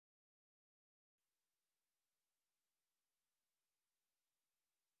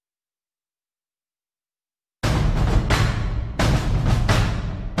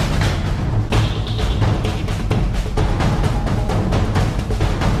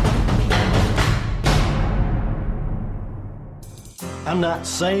I'm not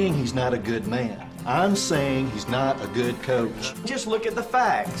saying he's not a good man. I'm saying he's not a good coach. Just look at the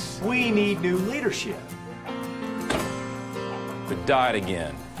facts. We need new leadership. But died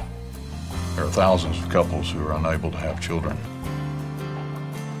again. There are thousands of couples who are unable to have children.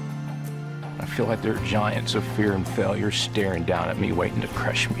 I feel like there are giants of fear and failure staring down at me, waiting to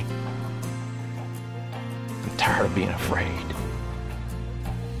crush me. I'm tired of being afraid.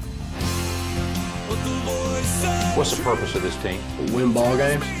 What's the purpose of this team? Win ball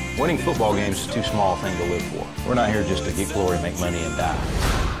games. Winning football games is too small a thing to live for. We're not here just to get glory, make money, and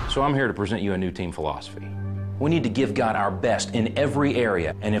die. So I'm here to present you a new team philosophy. We need to give God our best in every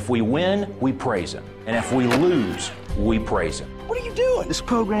area. And if we win, we praise Him. And if we lose, we praise Him. What are you doing? This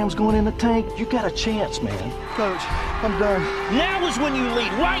program's going in the tank. You got a chance, man. Coach, I'm done. Now is when you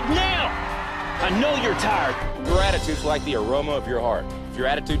lead, right now! I know you're tired. Your attitude's like the aroma of your heart. If your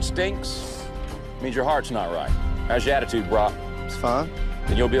attitude stinks, it means your heart's not right. How's your attitude, Brock? It's fine.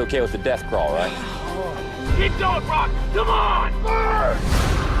 Then you'll be okay with the death crawl, right? Keep going, Brock! Come on!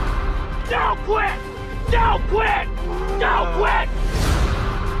 Don't quit! Don't quit! Don't quit!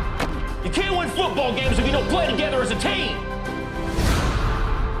 You can't win football games if you don't play together as a team!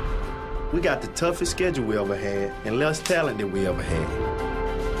 We got the toughest schedule we ever had and less talent than we ever had.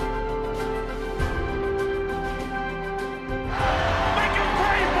 Make them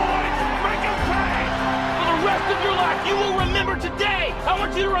pay, boys! Make them pay! For the rest of your life, you will remember today. I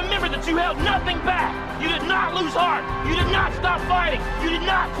want you to remember that you held nothing back. You did not lose heart. You did not stop fighting. You did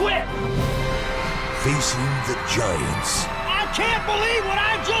not quit. Facing the Giants. I can't believe what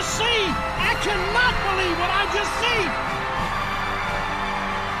I just seen. I cannot believe what I just